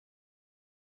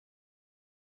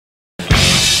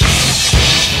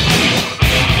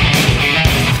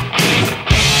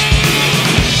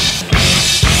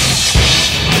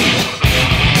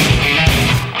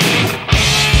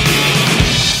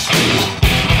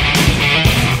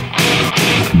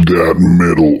That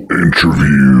Metal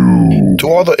Interview. To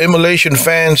all the Immolation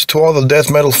fans, to all the death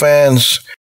metal fans,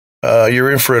 you're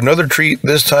in for another treat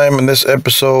this time in this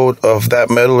episode of That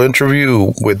Metal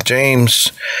Interview with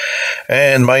James.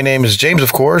 And my name is James,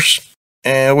 of course.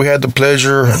 And we had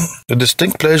the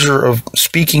distinct pleasure of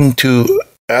speaking to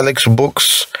Alex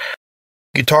Books,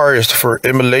 guitarist for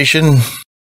Immolation,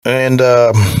 and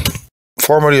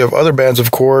formerly of other bands,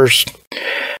 of course.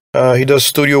 He does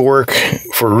studio work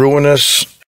for Ruinous,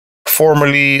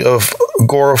 formerly of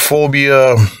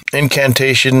Agoraphobia,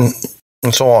 Incantation,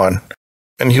 and so on.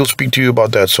 And he'll speak to you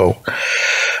about that. So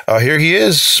here he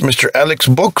is, Mr. Alex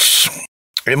Books,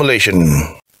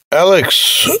 Immolation.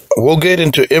 Alex, we'll get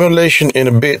into Immolation in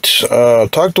a bit.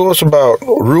 Talk to us about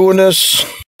Ruinous.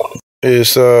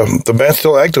 Is the band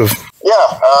still active?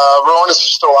 Yeah, Ruinous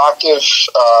is still active.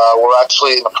 We're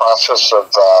actually in the process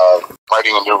of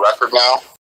writing a new record now.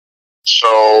 So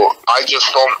I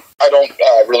don't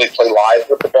really play live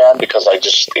with the band because I'm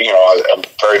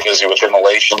very busy with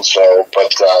Immolation. So,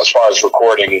 but as far as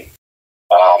recording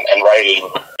and writing,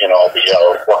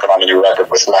 working on a new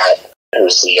record with Matt,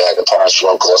 who's the guitarist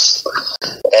vocalist,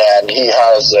 and he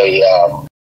has he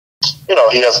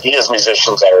has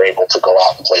musicians that are able to go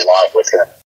out and play live with him.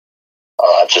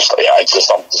 I'm just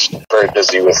very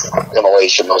busy with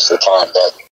Immolation most of the time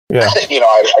that. Yeah.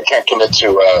 I can't commit to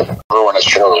Ruinous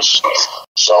shows.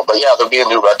 So, but yeah, there'll be a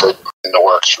new record in the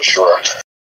works for sure.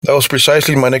 That was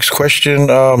precisely my next question.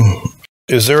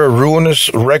 Is there a Ruinous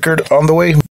record on the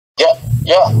way? Yeah.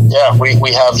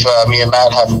 We have, me and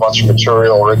Matt have a bunch of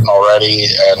material written already,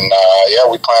 and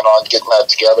we plan on getting that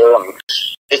together and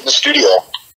hitting the studio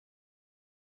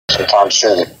sometime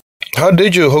soon. How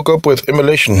did you hook up with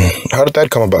Immolation? How did that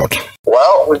come about?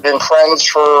 Well, we've been friends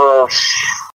for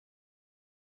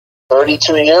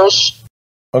 32 years.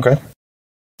 Okay.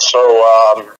 So,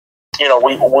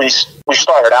 we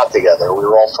started out together. We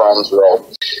were all friends. We were all,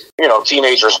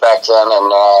 teenagers back then,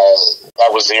 and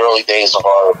that was the early days of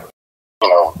our,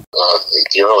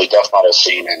 the early death metal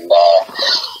scene. And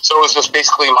so it was just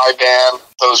basically my band,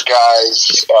 those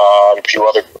guys, a few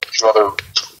other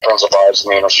friends of ours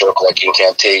in the inner circle, like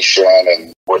Incantation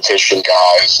and Mortician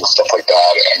guys and stuff like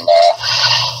that. And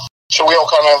so we all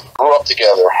kind of grew up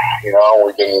together,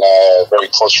 we've been very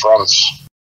close friends,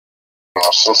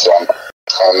 since then.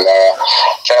 And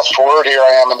fast forward, here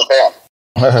I am in the band.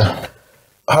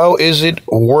 How is it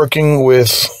working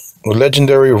with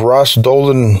legendary Ross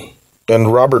Dolan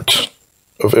and Robert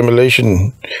of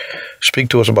Immolation? Speak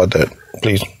to us about that,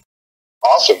 please.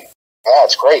 Awesome. Yeah,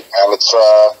 it's great, man. It's,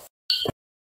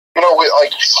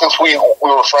 since we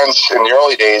were friends in the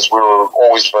early days, we were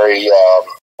always very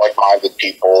like-minded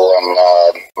people, and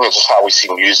just how we see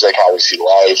music, how we see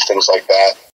life, things like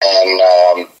that. And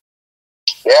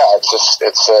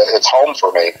it's home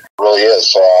for me. It really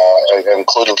is,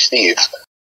 including Steve.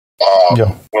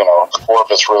 Four of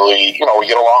us really, we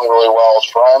get along really well as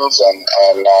friends,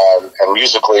 and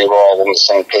musically we're all on the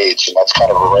same page, and that's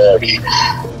kind of a rarity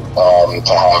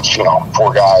to have,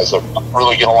 four guys that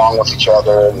really get along with each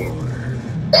other, and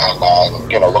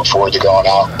look forward to going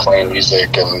out and playing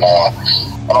music, and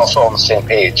also on the same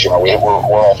page. We're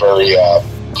all very, I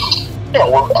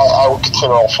would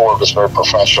consider all four of us very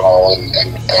professional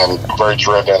and very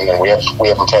driven, and we have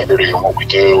integrity in what we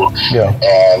do. Yeah.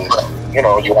 And you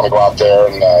want to go out there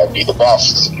and be the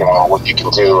best, what you can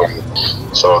do, and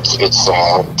so it's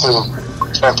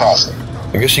fantastic.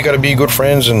 I guess you got to be good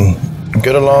friends and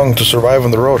get along to survive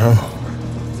on the road, huh?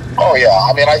 Oh yeah,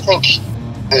 I mean, I think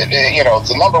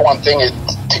the number one thing,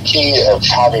 the key of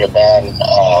having a band,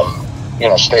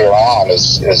 stay around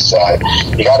is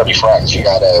you got to be friends. You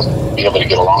got to be able to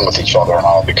get along with each other and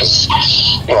all, because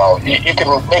you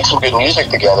can make some good music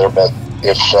together, but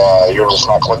if you're just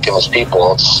not clicking as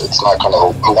people, it's not going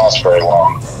to last very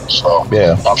long. So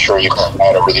yeah, I'm sure you've done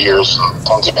that over the years in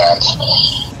tons of bands.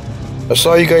 I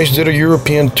saw you guys did a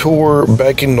European tour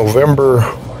back in November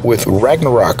with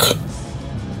Ragnarok.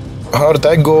 How did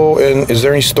that go, and is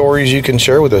there any stories you can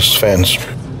share with us fans?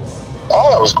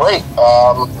 Oh, it was great.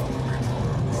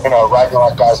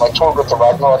 Ragnarok guys, I toured with the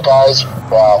Ragnarok guys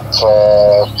about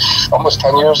almost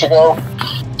 10 years ago.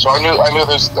 So I knew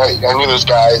those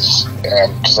guys,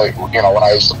 and because when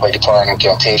I used to play guitar in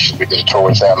Incantation, we did a tour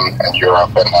with them in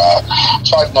Europe, and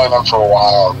so I've known them for a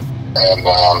while. And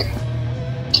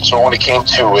so when it came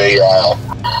to a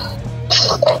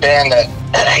band that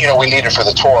we needed for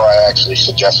the tour, I actually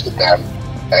suggested them,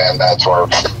 and that's our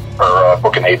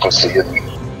booking agency. And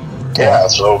yeah,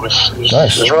 so it was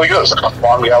nice. It was really good. It was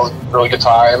fun. We had a really good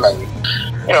time, and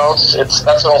it's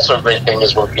that's also a great thing,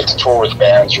 is when we get to tour with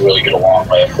bands you really get along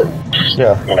with, and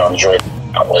enjoy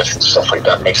with and stuff like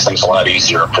that makes things a lot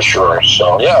easier for sure.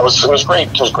 So yeah, it was great.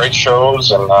 It was great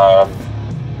shows, and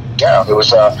yeah, it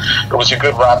was a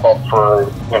good wrap up for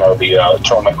the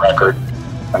Atonement record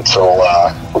until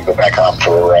we go back out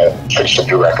for finish the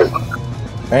new record.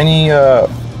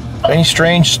 Any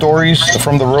strange stories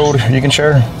from the road you can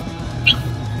share?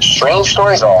 Strange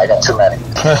stories? Oh, I got too many.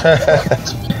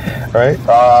 Right.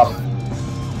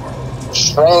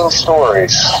 Strange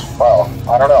stories. Well,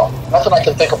 I don't know. Nothing I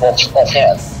can think of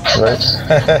offhand. Right.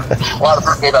 A lot of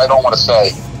things maybe I don't want to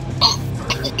say.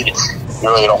 You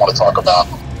really don't want to talk about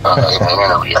in an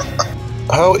interview.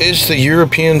 How is the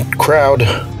European crowd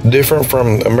different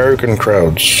from American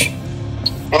crowds?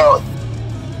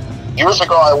 Years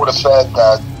ago I would have said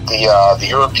that the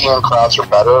European crowds are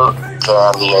better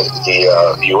than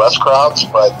the U.S. crowds,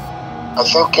 but I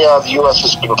think the U.S.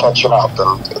 has been catching up,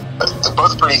 and they're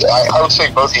both pretty. I would say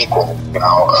both equal.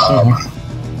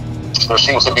 There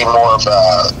seems to be more of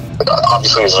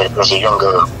obviously there's a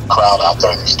younger crowd out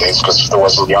there these days, because if there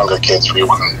wasn't younger kids, we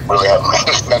wouldn't really have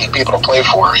many people to play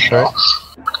for, Right.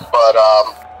 But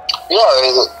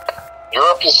yeah,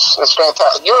 Europe is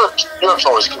fantastic. Europe's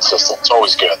always consistent. It's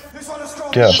always good.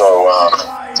 Yeah. So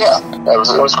yeah,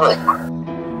 it was great.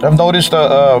 I've noticed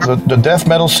the death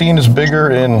metal scene is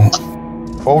bigger in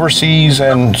overseas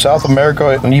and South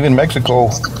America and even Mexico.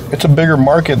 It's a bigger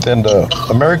market than the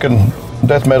American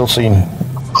death metal scene.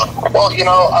 Well,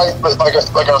 like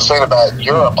I was saying about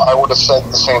Europe, I would have said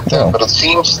the same thing. Yeah. But it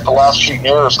seems the last few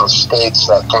years in the States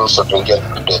that things have been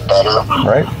getting a bit better.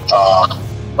 Right.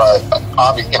 But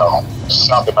obviously,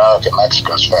 South America,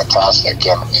 Mexico is fantastic,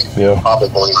 and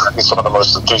probably some of the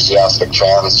most enthusiastic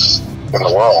fans in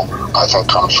the world, I think,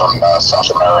 comes from South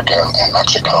America and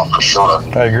Mexico for sure.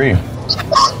 I agree.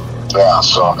 Yeah,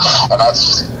 so, and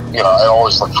that's, I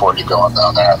always look forward to going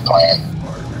down there and playing.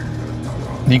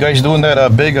 You guys doing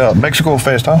that big Mexico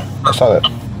Fest, huh? I saw that.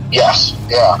 Yes,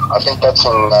 yeah, I think that's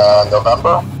in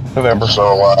November.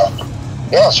 So,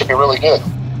 yeah, it should be really good.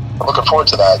 I'm looking forward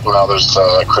to that. There's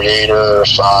Creator,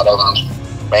 Sodom,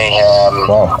 Mayhem,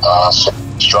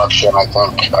 Destruction, I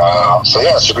think. So,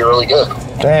 yeah, it should be really good.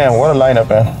 Damn, what a lineup,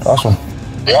 man. Awesome.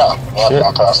 Yeah,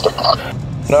 fantastic.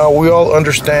 Now, we all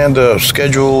understand the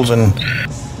schedules, and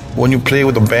when you play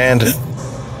with a band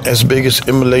as big as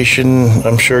Immolation,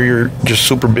 I'm sure you're just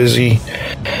super busy.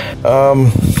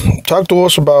 Talk to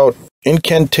us about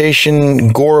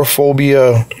Incantation,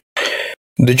 Gorephobia.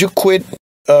 Did you quit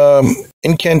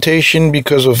Incantation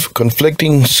because of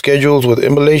conflicting schedules with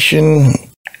Immolation,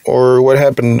 or what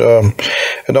happened?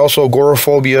 And also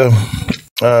Gorephobia,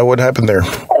 what happened there?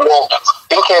 Well,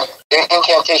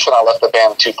 Incantation, I left the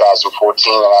band in 2014,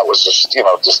 and that was just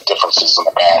differences in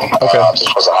the band. Okay. I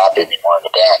just wasn't happy anymore in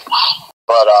the band.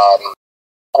 But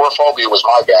Gorephobia was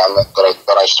my band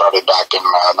that I started back in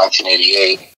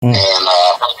 1988, and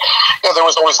there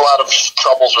was always a lot of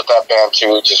troubles with that band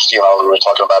too. Just we were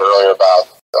talking about earlier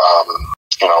about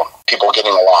people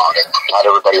getting along, and not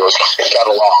everybody always got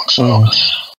along. So,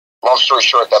 long story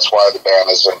short, that's why the band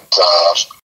isn't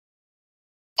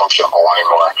functional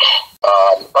anymore.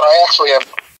 But I actually am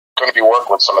going to be working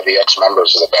with some of the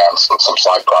ex-members of the band and some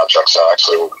side projects that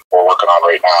actually we're working on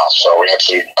right now. So we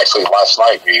actually last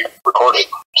night we recorded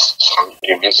some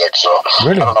new music. So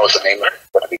really? I don't know what the name is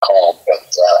going to be called, but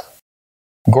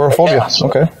Gorephobia. Yeah, so,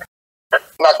 okay.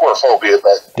 Not Gorephobia,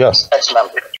 but yes,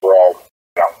 ex-members. We're all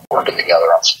working together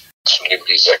on some new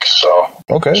music. So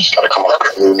okay, just got to come up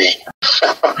with new meat.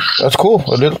 That's cool.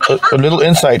 A little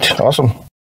insight. Awesome.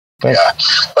 Thanks. Yeah,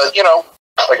 but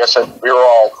like I said, we were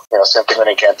all, same thing with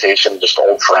Incantation, just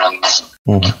old friends.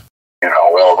 Mm-hmm.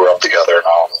 We all grew up together and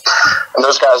all. And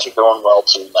those guys are doing well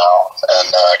too now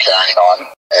and carrying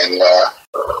on. And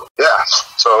yeah,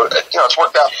 so it's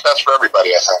worked out best for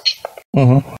everybody, I think.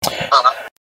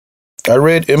 Mm-hmm. I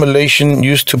read Immolation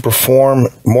used to perform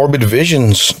Morbid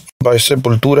Visions by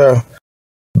Sepultura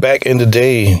back in the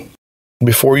day,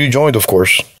 before you joined, of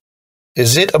course.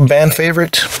 Is it a band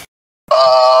favorite?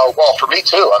 Well, for me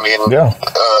too. I mean,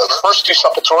 the first two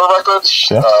Sepultura records,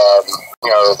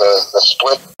 the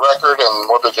Split record and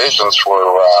Morbid Visions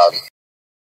were a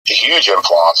huge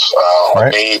influence.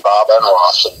 Right. Me, Bob, and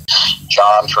Ross, and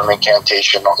John from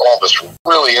Incantation, all of us were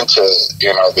really into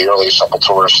the early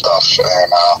Sepultura stuff.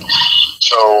 And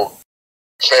so,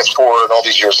 fast forward all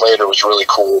these years later, it was really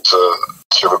cool to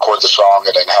record the song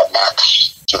and then have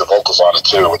Max do the vocals on it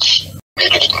too, which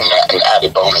made it an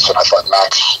added bonus. And I thought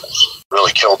Max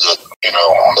really killed it,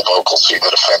 on the vocals. He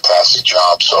did a fantastic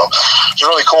job. So it's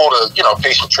really cool to,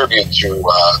 pay some tribute to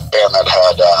a band that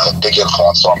had a big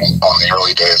influence on the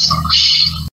early days.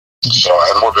 So,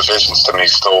 and Morbid Visions to me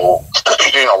is still,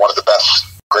 one of the best,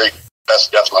 great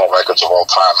best death metal records of all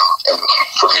time, and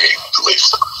for me at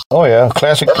least. Oh yeah,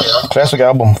 classic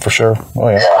album for sure. Oh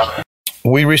yeah.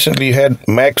 We recently had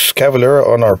Max Cavalera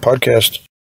on our podcast.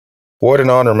 What an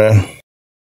honor, man.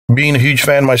 Being a huge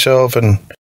fan myself, and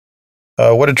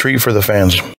what a treat for the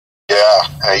fans. Yeah,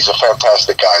 and he's a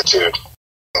fantastic guy too.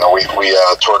 You know, we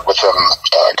toured with him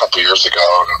a couple years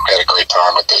ago and had a great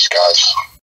time with those guys.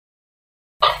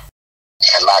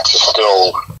 And Max is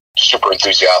still super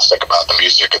enthusiastic about the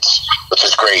music. Which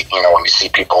is great, you know, when you see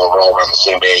people who are all around the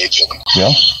same age and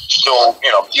still,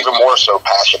 you know, even more so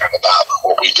passionate about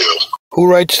what we do. Who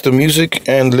writes the music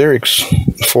and lyrics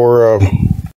for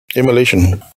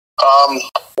Immolation?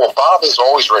 Well, Bob has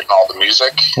always written all the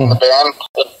music in the band.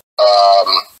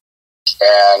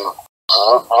 And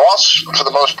Ross, for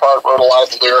the most part, wrote a lot of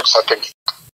the lyrics, I think,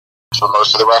 for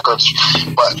most of the records.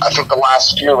 But I think the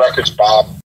last few records, Bob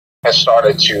has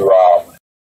started to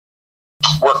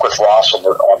work with Ross on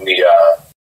the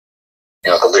you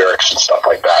know, the lyrics and stuff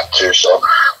like that too. So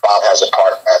Bob has a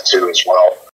part in that too as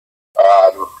well.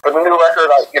 For the new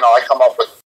record, I come up with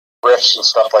riffs and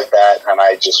stuff like that, and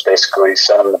I just basically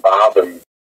send them to Bob, and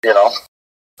you know,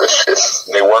 if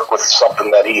they work with something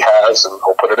that he has, and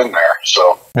he'll put it in there.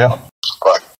 So yeah,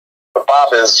 but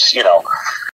Bob is, you know,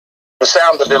 the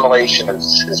sound of Immolation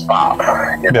is Bob,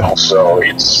 you know, so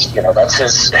it's, you know, that's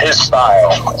his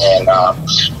style. And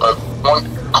but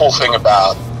one cool thing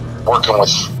about working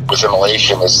with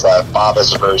Immolation is that Bob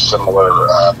has a very similar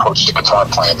approach to guitar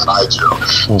playing than I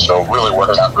do. So it really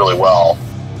worked out really well,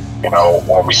 you know,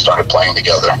 when we started playing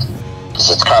together. Because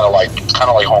it's kind of like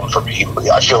home for me.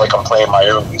 I feel like I'm playing my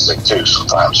own music too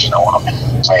sometimes, you know, when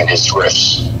I'm playing his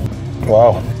riffs.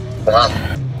 Wow.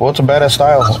 Well, it's a badass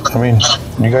style. I mean,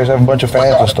 you guys have a bunch of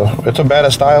fans and stuff. It's a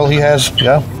badass style he has,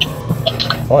 yeah?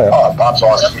 Oh, yeah. Oh, Bob's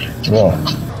awesome. Yeah.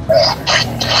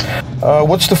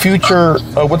 What's the future?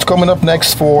 What's coming up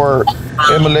next for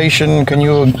Immolation? Can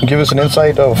you give us an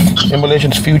insight of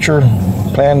Immolation's future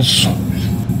plans?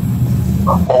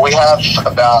 Well, we have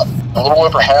about a little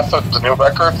over half of the new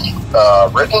record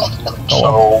written.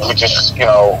 So we just, you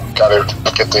know, got to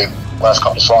get the last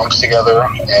couple songs together,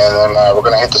 and then we're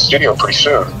going to hit the studio pretty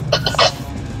soon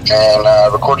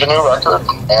and record the new record,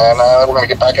 and we're going to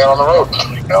get back out on the road,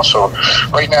 you know. So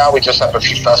right now we just have a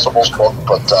few festivals booked,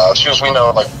 but as soon as we know,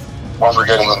 like, when we're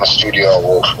getting in the studio,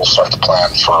 we'll start to plan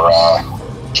for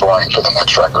touring for the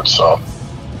next record. So,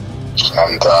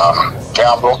 and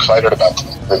yeah, I'm real excited about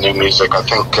the new music. I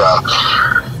think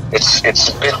it's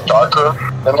a bit darker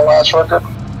than the last record,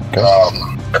 a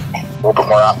little bit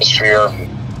more atmosphere,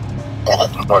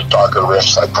 more darker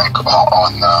riffs, I think,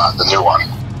 on the new one.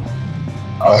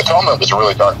 Atonement was a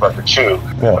really dark record too,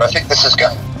 but I think this has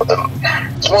got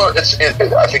it's more.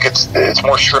 I think it's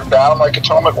more stripped down like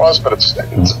Atonement was, but it's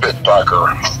a bit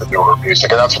darker, the newer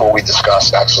music, and that's what we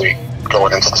discussed actually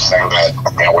going into this thing, that,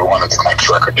 you know, we wanted the next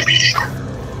record to be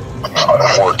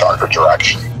a more darker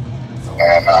direction.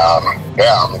 And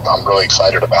yeah, I'm really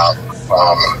excited about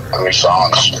the new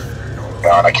songs, you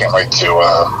know, and I can't wait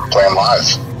to play them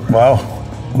live. Wow,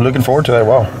 I'm looking forward to that.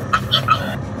 Wow.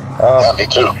 Yeah, me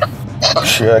too.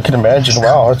 Yeah, I can imagine.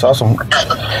 Wow, that's awesome.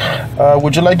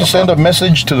 Would you like to send a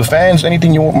message to the fans?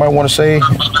 Anything you might want to say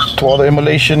to all the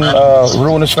Immolation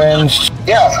Ruinous fans?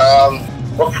 Yeah,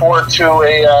 look forward to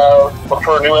look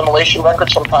for a new Immolation record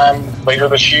sometime later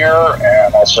this year,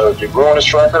 and also the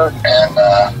Ruinous record. And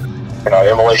you know,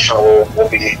 Immolation will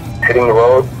be hitting the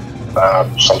road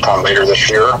sometime later this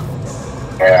year,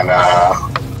 and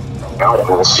you know,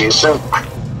 we'll see you soon.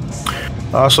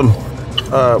 Awesome.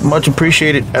 Much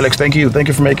appreciated, Alex. Thank you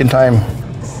for making time.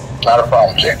 Not a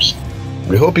problem, James.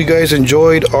 We hope you guys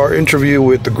enjoyed our interview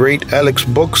with the great Alex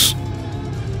Books,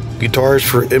 guitarist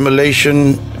for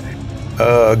Immolation.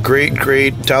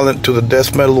 Great talent to the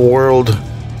death metal world.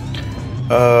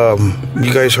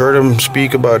 You guys heard him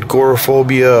speak about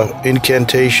Agoraphobia,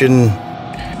 Incantation,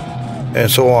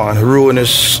 and so on.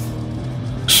 Ruinous.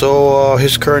 So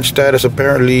his current status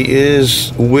apparently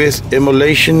is with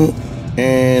Immolation,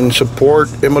 and support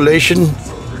Immolation.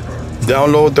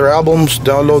 Download their albums,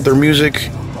 download their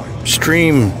music,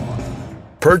 stream,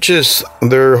 purchase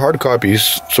their hard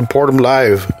copies, support them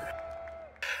live.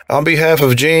 On behalf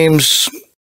of James,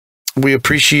 we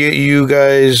appreciate you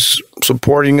guys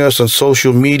supporting us on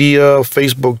social media,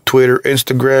 Facebook, Twitter,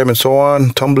 Instagram, and so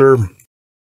on, Tumblr,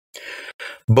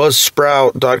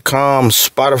 Buzzsprout.com,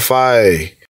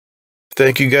 Spotify.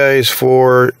 Thank you guys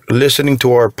for listening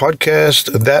to our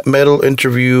podcast, That Metal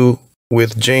Interview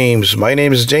with James. My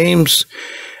name is James,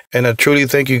 and I truly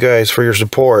thank you guys for your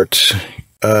support.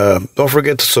 Don't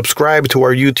forget to subscribe to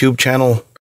our YouTube channel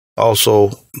Also,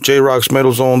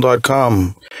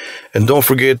 jrocksmetalzone.com. And don't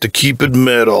forget to keep it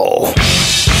metal.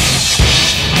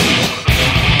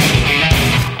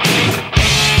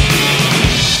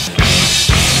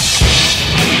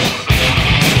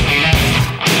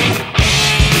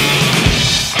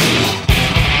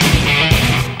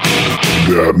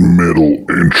 That Metal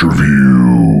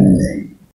Interview.